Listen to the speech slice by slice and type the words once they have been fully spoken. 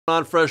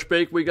On Fresh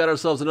Bake, we got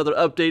ourselves another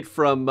update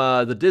from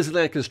the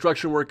Disneyland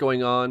construction work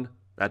going on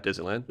at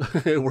Disneyland.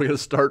 We're going to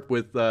start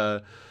with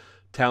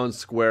Town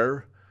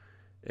Square,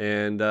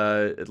 and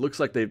it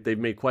looks like they've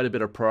made quite a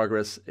bit of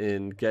progress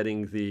in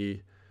getting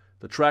the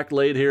track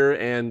laid here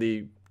and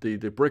the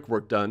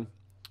brickwork done.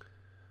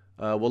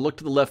 We'll look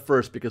to the left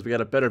first because we got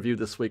a better view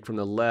this week from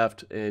the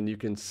left, and you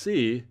can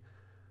see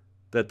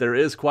that there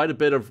is quite a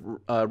bit of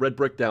red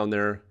brick down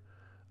there.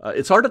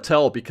 It's hard to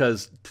tell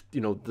because, you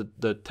know,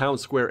 the town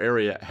square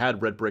area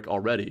had red brick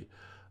already.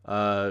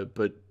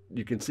 But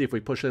you can see if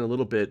we push in a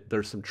little bit,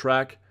 there's some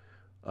track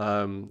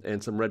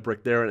and some red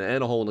brick there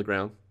and a hole in the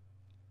ground.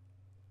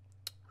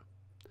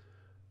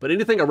 But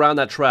anything around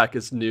that track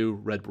is new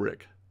red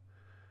brick.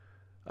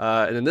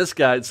 And then this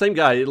guy, same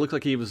guy, it looked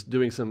like he was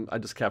doing some, I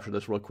just captured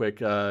this real quick,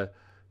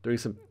 doing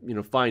some, you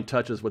know, fine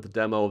touches with the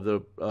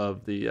demo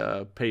of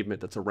the pavement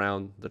that's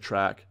around the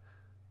track.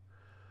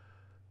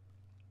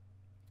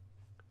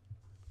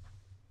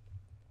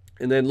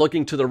 And then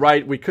looking to the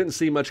right, we couldn't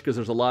see much because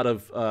there's a lot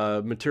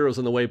of materials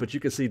in the way, but you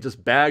can see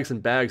just bags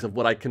and bags of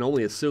what I can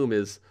only assume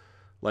is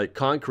like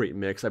concrete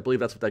mix. I believe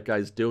that's what that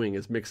guy's doing,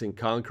 is mixing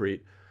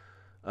concrete.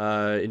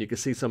 And you can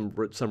see some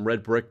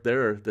red brick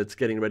there that's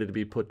getting ready to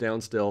be put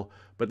down still.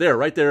 But there,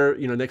 right there,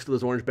 you know, next to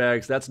those orange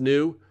bags, that's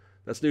new.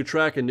 That's new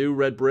track and new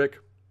red brick.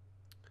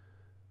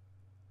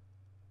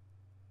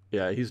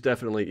 Yeah, that's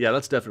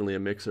definitely a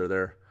mixer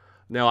there.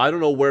 Now, I don't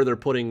know where they're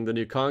putting the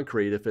new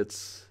concrete. If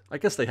it's, I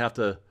guess they have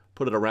to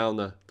put it around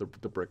the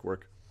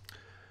brickwork.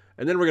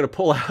 And then we're going to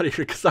pull out here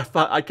because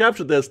I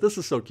captured this. This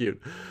is so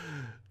cute.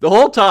 The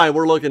whole time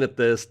we're looking at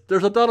this,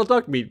 there's a Donald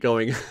Duck meet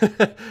going.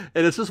 And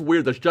it's just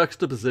weird, the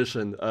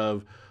juxtaposition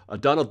of a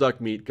Donald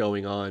Duck meet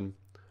going on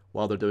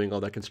while they're doing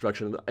all that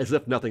construction, as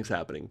if nothing's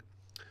happening.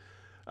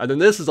 And then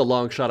this is a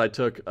long shot I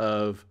took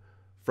of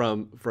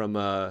from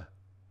the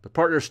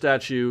partner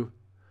statue.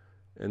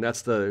 And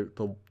that's the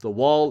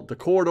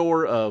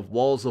corridor of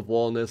Walls of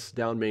Walness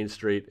down Main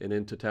Street and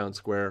into Town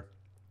Square.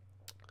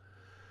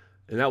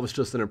 And that was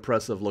just an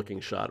impressive looking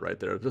shot right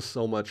there. Just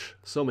so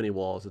many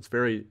walls. It's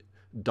very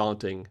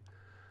daunting.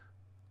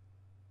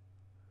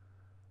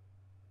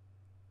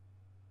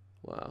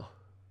 Wow.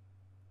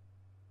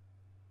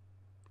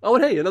 Oh,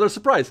 and hey, another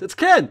surprise. It's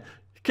Ken.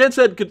 Ken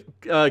said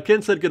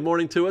good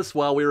morning to us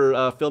while we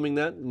were filming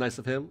that. Nice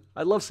of him.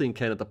 I love seeing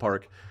Ken at the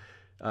park.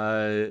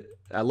 I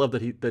love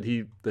that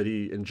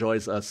he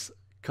enjoys us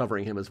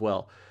covering him as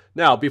well.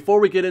 Now, before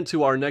we get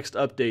into our next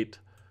update,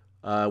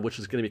 which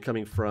is going to be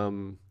coming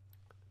from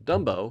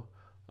Dumbo,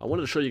 I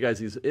wanted to show you guys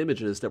these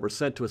images that were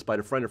sent to us by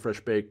a friend of Fresh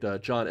Baked,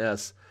 John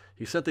S.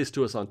 He sent these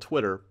to us on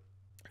Twitter.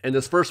 And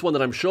this first one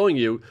that I'm showing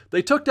you,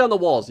 they took down the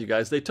walls, you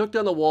guys. They took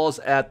down the walls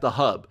at the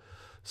hub.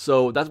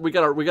 So that's we're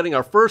getting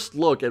our first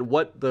look at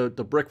what the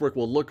brickwork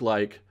will look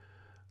like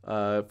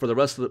for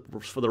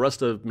the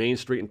rest of Main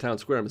Street and Town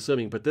Square, I'm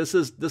assuming. But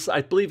this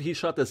I believe he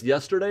shot this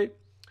yesterday.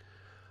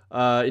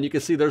 And you can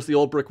see there's the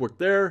old brickwork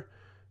there.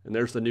 And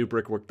there's the new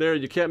brickwork there.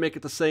 You can't make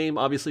it the same,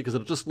 obviously, because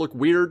it'll just look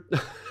weird.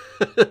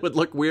 It would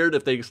look weird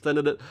if they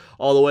extended it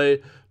all the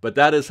way. But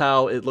that is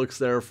how it looks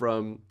there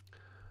from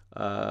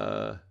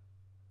the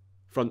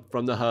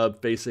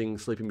hub facing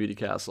Sleeping Beauty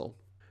Castle.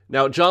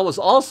 Now, John was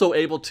also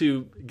able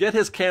to get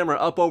his camera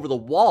up over the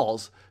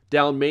walls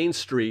down Main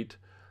Street.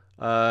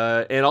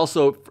 And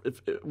also,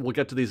 we'll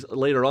get to these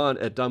later on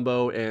at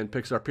Dumbo and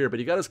Pixar Pier. But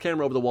he got his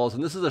camera over the walls.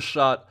 And this is a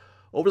shot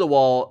over the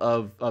wall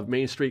of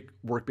Main Street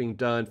work being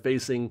done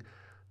facing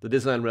the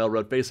Disneyland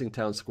Railroad, facing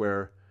Town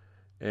Square,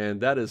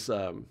 and that is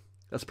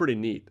that's pretty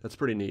neat. That's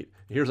pretty neat.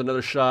 Here's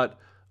another shot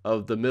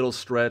of the middle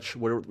stretch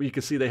where you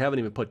can see they haven't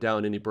even put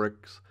down any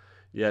bricks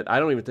yet. I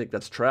don't even think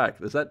that's track.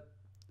 Is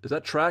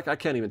that track? I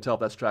can't even tell if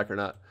that's track or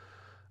not.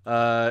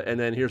 And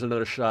then here's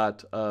another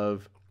shot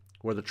of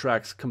where the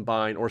tracks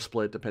combine or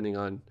split depending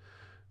on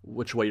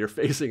which way you're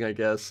facing, I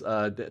guess,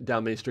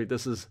 down Main Street.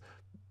 This is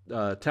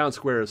Town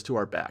Square is to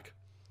our back.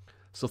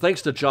 So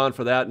thanks to John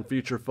for that and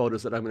future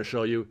photos that I'm going to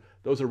show you.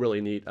 Those are really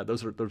neat.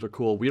 Those are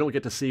cool. We don't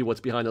get to see what's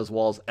behind those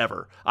walls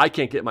ever. I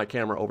can't get my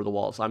camera over the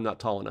walls. I'm not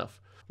tall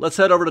enough. Let's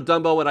head over to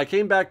Dumbo. And I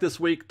came back this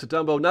week to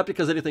Dumbo, not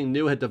because anything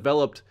new had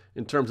developed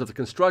in terms of the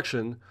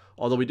construction,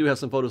 although we do have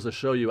some photos to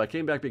show you. I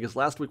came back because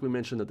last week we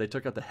mentioned that they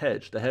took out the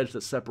hedge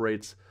that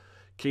separates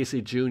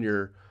Casey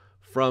Jr.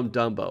 from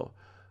Dumbo.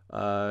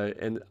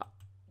 And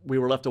we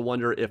were left to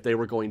wonder if they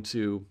were going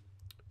to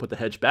put the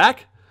hedge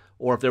back,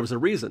 or if there was a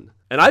reason.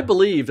 And I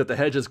believe that the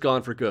hedge is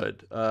gone for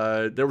good.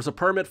 There was a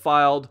permit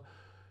filed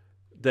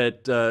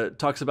that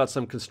talks about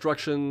some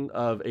construction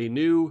of a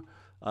new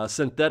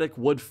synthetic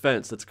wood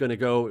fence that's going to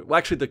go, well,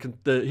 actually,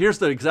 here's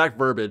the exact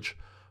verbiage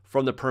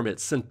from the permit.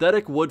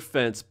 Synthetic wood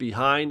fence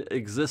behind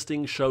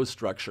existing show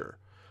structure,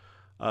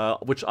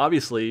 which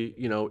obviously,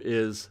 you know,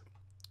 is,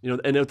 you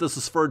know, and this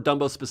is for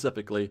Dumbo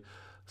specifically,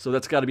 so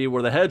that's got to be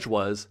where the hedge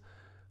was.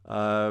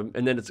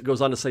 And then it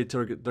goes on to say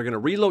they're going to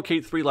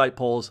relocate 3 light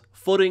poles,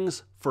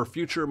 footings for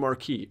future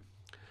marquee.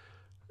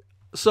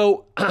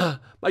 So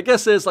my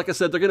guess is, like I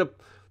said,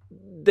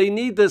 they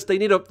need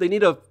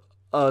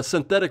a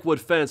synthetic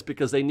wood fence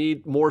because they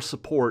need more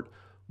support,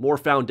 more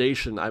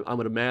foundation, I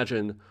would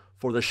imagine,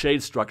 for the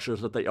shade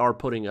structures that they are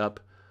putting up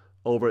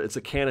over. It's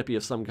a canopy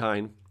of some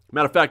kind.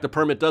 Matter of fact, the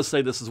permit does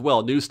say this as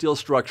well. New steel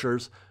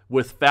structures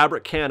with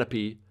fabric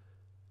canopy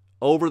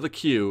over the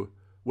queue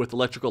with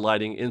electrical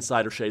lighting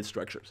inside or shade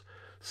structures.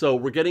 So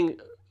we're getting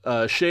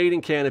shade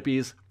and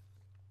canopies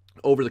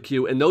over the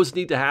queue, and those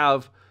need to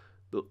have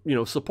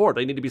support.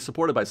 They need to be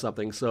supported by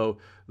something. So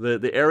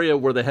the area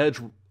where the hedge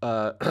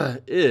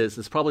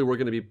is probably where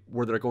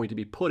they're going to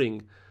be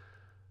putting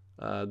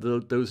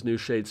those new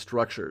shade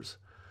structures.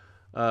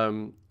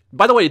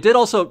 By the way, it did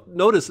also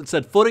notice it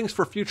said footings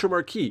for future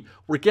marquee.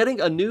 We're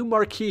getting a new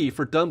marquee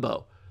for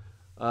Dumbo,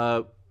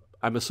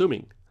 I'm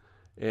assuming.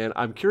 And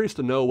I'm curious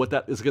to know what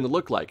that is going to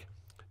look like.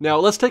 Now,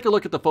 let's take a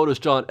look at the photos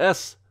John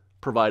S.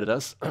 provided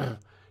us.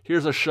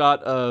 Here's a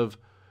shot of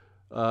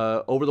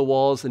over the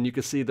walls, and you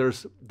can see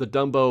there's the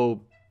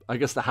Dumbo, I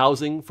guess the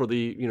housing for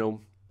the,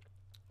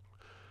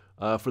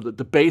 for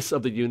the base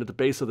of the unit, the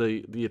base of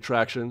the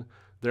attraction,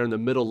 there in the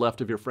middle left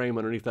of your frame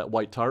underneath that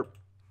white tarp.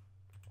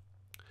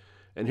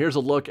 And here's a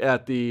look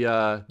at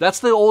the,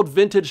 that's the old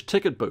vintage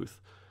ticket booth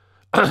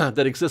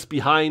that exists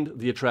behind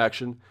the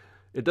attraction.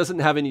 It doesn't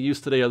have any use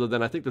today other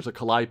than I think there's a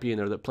calliope in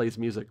there that plays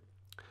music.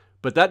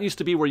 But that used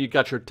to be where you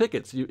got your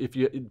tickets,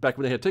 back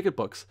when they had ticket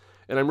books.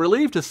 And I'm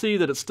relieved to see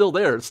that it's still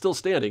there, it's still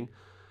standing,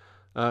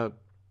 because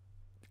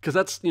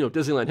that's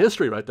Disneyland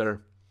history right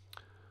there.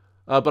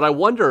 But I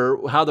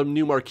wonder how the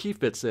new marquee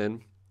fits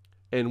in,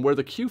 and where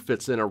the queue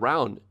fits in and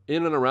around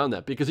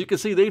that, because you can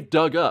see they've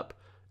dug up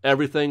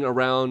everything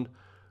around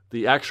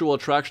the actual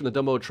attraction, the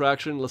Dumbo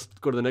attraction. Let's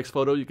go to the next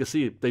photo. You can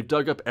see they've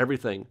dug up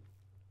everything.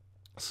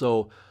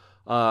 So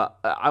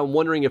I'm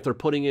wondering if they're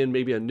putting in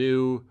maybe a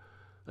new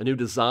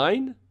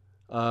design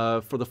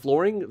for the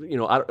flooring,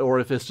 or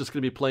if it's just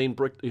going to be plain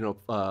brick,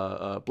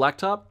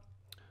 blacktop,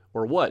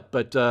 or what.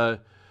 But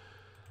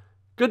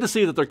good to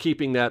see that they're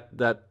keeping that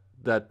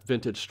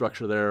vintage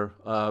structure there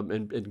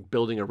and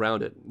building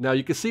around it. Now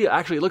you can see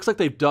actually it looks like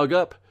they've dug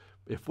up.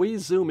 If we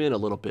zoom in a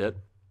little bit,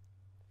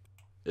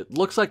 it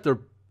looks like they're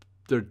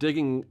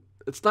digging.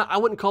 It's not. I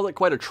wouldn't call it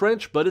quite a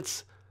trench, but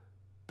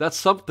that's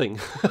something.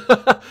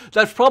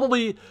 That's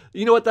probably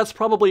That's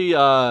probably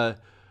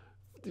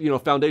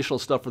foundational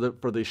stuff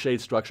for the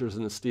shade structures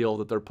and the steel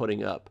that they're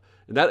putting up,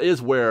 and that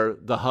is where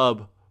the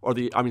hub or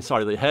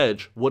the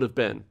hedge would have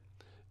been,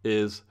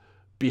 is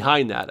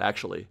behind that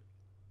actually.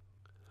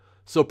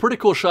 So pretty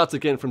cool shots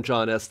again from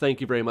John S.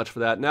 Thank you very much for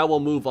that. Now we'll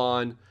move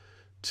on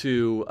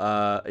to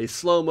a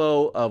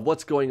slow-mo of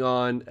what's going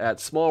on at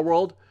Small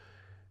World.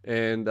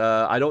 And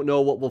I don't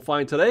know what we'll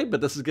find today,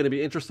 but this is going to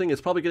be interesting.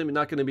 It's probably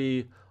not going to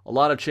be a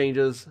lot of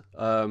changes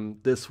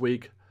this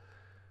week.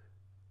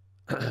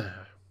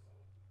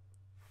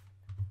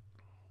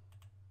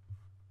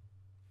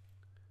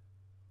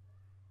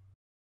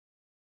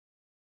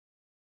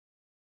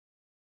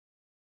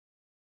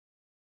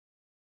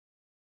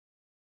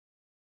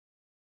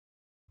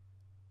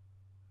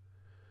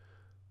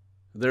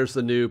 There's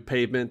the new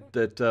pavement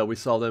that we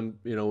saw them,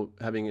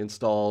 having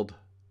installed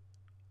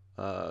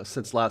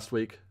since last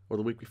week or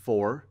the week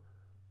before.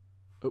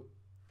 Oh.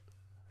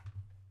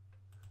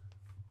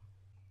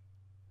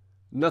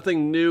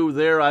 Nothing new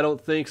there, I don't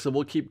think, so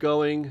we'll keep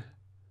going.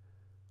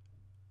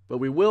 But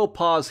we will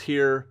pause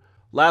here.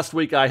 Last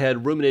week I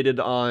had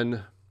ruminated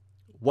on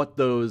what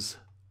those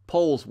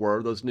poles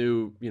were, those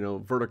new,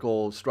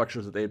 vertical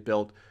structures that they had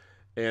built,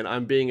 and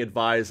I'm being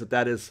advised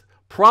that is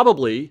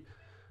probably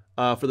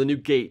for the new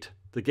gate.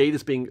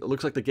 It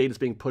looks like the gate is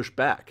being pushed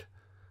back.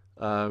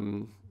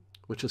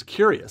 Which is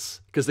curious,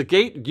 because the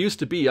gate used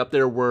to be up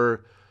there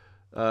where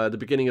the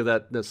beginning of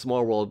that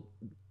Small World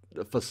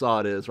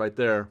facade is, right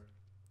there.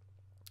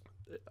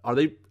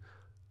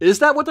 Is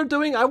that what they're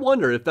doing? I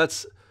wonder if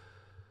that's...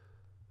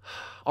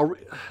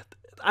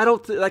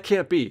 that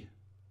can't be,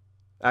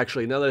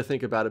 actually, now that I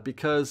think about it,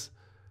 because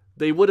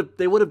they would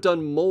have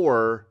done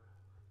more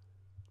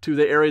to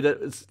the area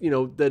that is,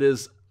 that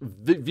is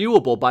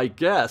viewable by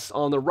guests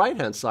on the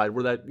right-hand side,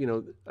 where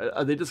that,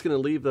 are they just going to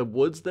leave the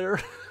woods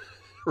there?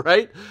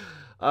 Right?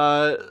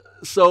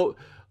 So,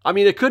 I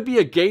mean, it could be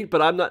a gate,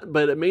 but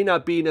it may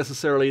not be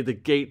necessarily the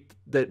gate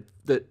that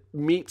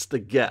meets the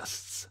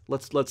guests.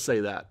 Let's say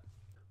that.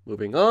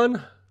 Moving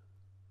on.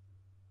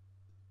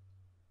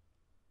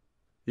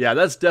 Yeah,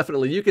 that's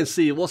definitely, you can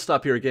see, we'll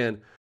stop here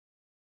again.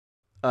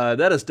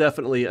 That is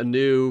definitely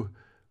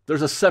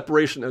there's a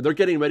separation. They're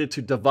getting ready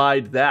to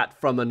divide that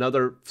from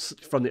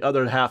the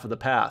other half of the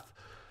path,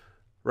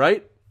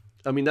 right?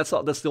 I mean, that's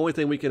the only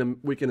thing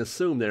we can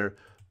assume there.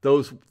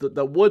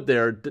 The wood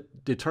there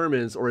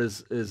determines or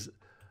is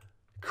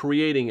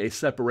creating a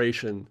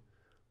separation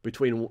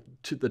between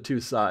the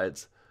two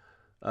sides,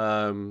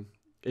 and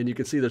you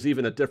can see there's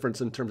even a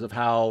difference in terms of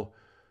how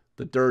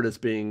the dirt is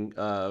being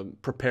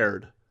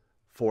prepared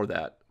for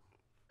that.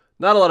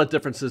 Not a lot of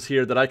differences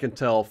here that I can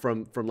tell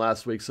from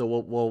last week, so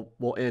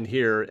we'll end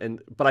here.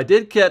 But I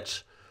did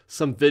catch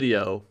some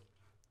video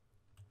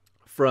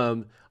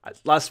from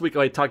last week.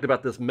 I talked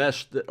about this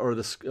mesh or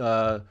this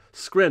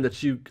scrim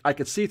that I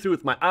could see through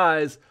with my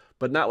eyes,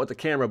 but not with the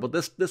camera. But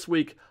this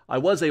week, I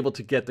was able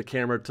to get the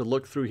camera to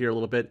look through here a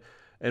little bit.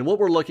 And what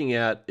we're looking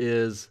at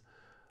is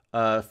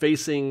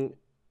facing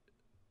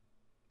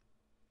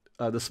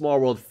the Small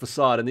World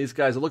facade. And these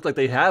guys, it looked like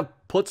they have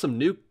put some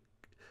new...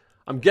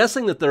 I'm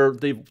guessing that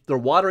they're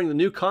watering the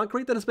new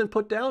concrete that has been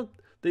put down.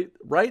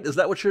 Right? Is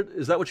that what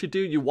you do?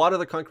 You water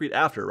the concrete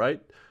after, right?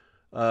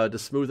 To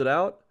smooth it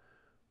out?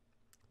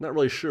 Not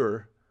really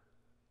sure.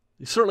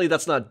 Certainly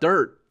that's not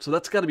dirt, so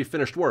that's got to be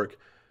finished work.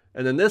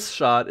 And then this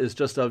shot is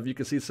just of, you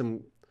can see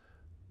some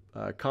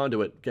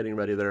conduit getting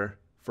ready there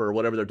for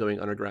whatever they're doing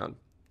underground.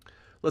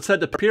 Let's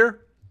head to Pier.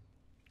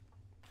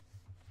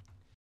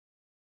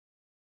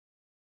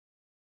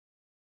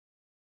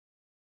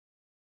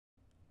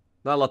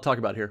 Not a lot to talk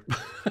about here.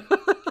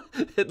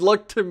 It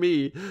looked to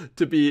me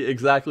to be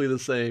exactly the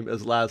same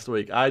as last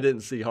week. I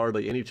didn't see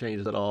hardly any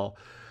changes at all.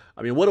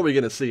 I mean, what are we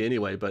going to see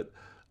anyway? But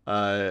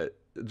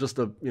just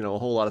a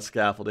whole lot of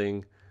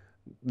scaffolding,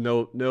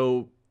 no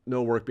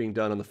work being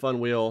done on the fun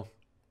wheel.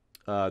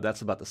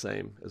 That's about the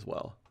same as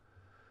well.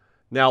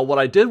 Now, what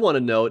I did want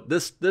to note,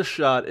 this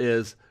shot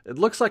is, it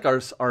looks like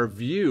our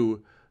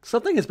view,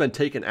 something has been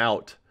taken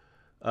out.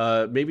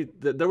 Maybe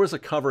there was a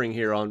covering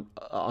here on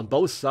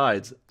both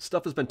sides.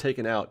 Stuff has been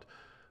taken out.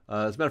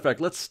 As a matter of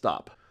fact, let's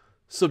stop.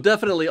 So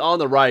definitely on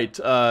the right,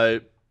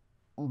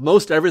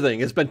 most everything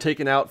has been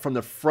taken out from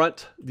the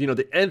front.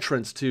 The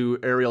entrance to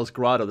Ariel's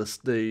Grotto,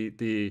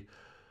 the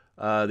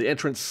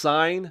entrance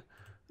sign,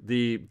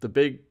 the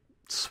big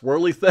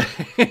swirly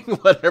thing,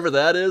 whatever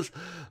that is,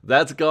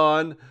 that's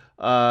gone.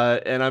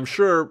 And I'm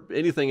sure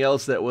anything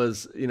else that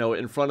was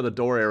in front of the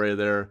door area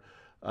there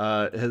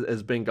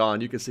has been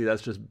gone. You can see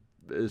it's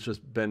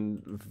just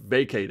been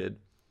vacated.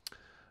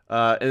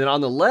 And then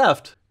on the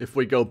left, if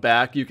we go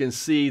back, you can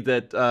see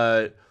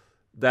that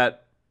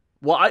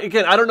well,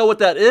 again, I don't know what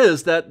that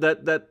is.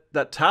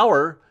 That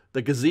tower,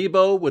 the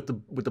gazebo with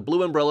the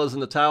blue umbrellas in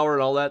the tower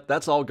and all that,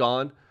 that's all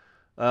gone.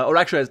 Or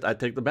actually, I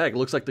take the back. It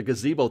looks like the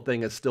gazebo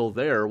thing is still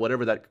there,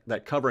 whatever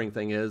that covering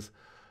thing is.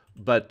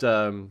 But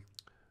the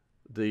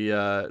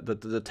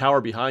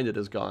tower behind it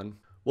is gone.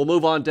 We'll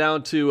move on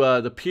down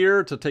to the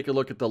pier to take a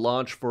look at the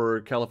launch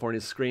for California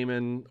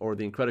Screamin, or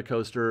the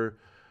Incredicoaster.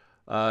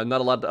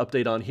 Not a lot to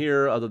update on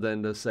here other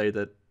than to say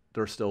that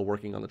they're still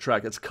working on the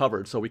track. It's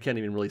covered, so we can't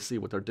even really see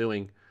what they're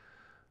doing.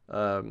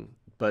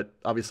 But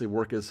obviously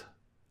work is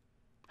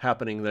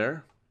happening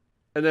there.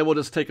 And then we'll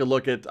just take a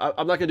look at,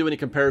 I'm not going to do any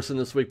comparison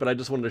this week, but I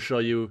just wanted to show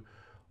you,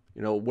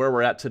 where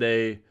we're at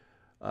today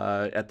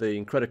at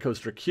the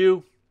Incredicoaster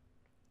queue.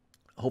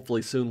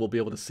 Hopefully soon we'll be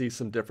able to see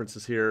some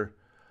differences here,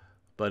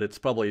 but it's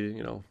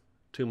probably,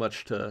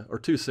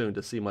 too soon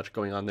to see much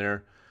going on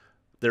there.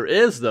 There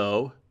is,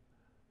 though,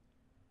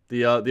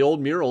 the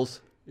old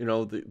murals,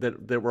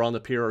 that were on the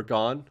pier are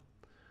gone.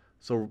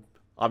 So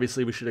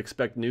obviously we should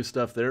expect new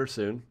stuff there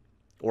soon,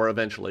 or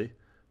eventually,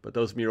 but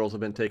those murals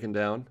have been taken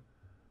down.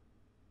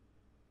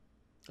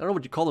 I don't know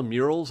what you call them,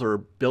 murals or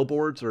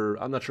billboards, or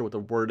I'm not sure what the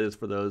word is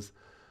for those.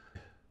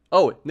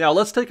 Oh, now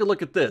let's take a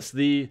look at this.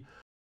 It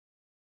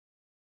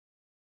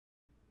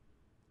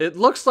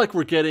looks like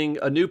we're getting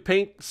a new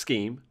paint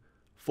scheme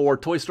for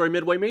Toy Story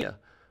Midway Mania.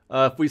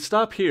 If we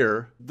stop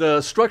here,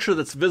 the structure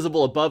that's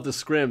visible above the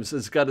scrims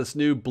has got this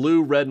new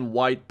blue, red, and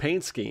white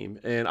paint scheme.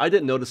 And I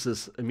didn't notice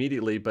this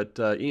immediately, but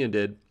Ian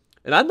did.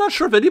 And I'm not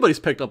sure if anybody's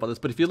picked up on this,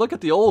 but if you look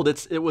at the old,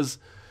 it was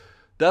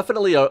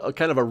definitely a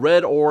kind of a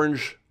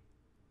red-orange,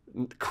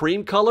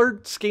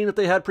 cream-colored scheme that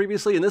they had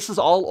previously. And this is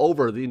all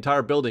over the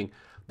entire building,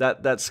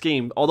 that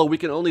scheme. Although we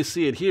can only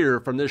see it here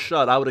from this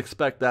shot, I would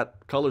expect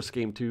that color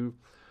scheme to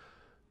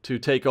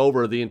take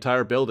over the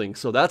entire building.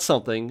 So that's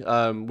something.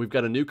 We've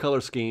got a new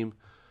color scheme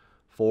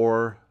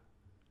for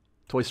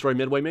Toy Story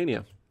Midway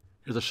Mania.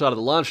 Here's a shot of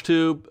the launch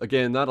tube.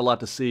 Again, not a lot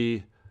to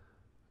see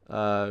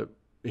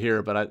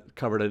here, but I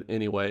covered it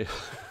anyway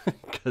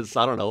because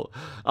I don't know,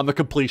 I'm a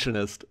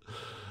completionist.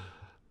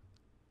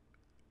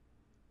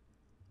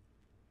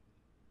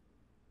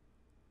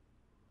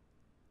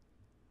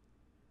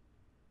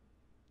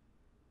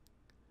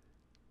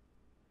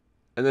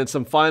 And then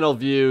some final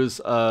views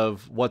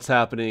of what's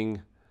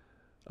happening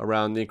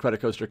around the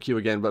Incredicoaster queue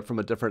again, but from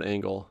a different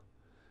angle.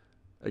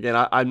 Again,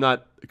 I'm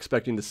not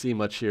expecting to see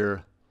much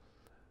here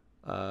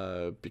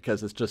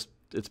because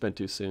it's been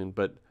too soon.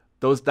 But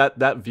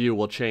that view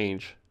will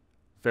change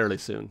fairly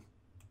soon.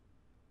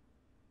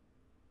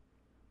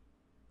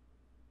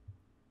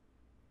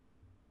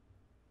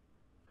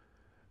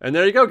 And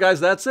there you go, guys.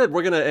 That's it.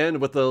 We're going to end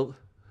with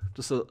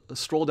just a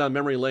stroll down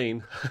memory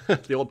lane,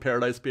 the old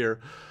Paradise Pier.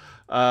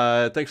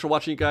 Thanks for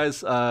watching, you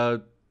guys.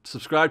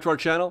 Subscribe to our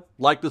channel,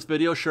 like this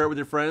video, share it with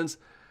your friends,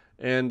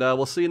 and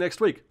we'll see you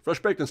next week. Fresh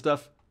baked and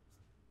stuff.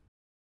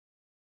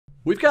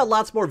 We've got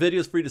lots more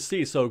videos for you to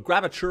see, so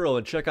grab a churro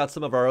and check out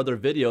some of our other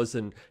videos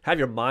and have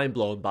your mind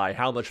blown by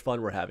how much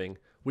fun we're having.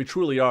 We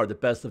truly are the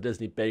best of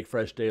Disney Bake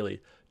Fresh Daily.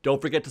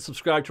 Don't forget to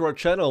subscribe to our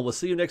channel, and we'll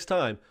see you next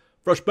time.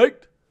 Fresh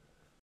baked!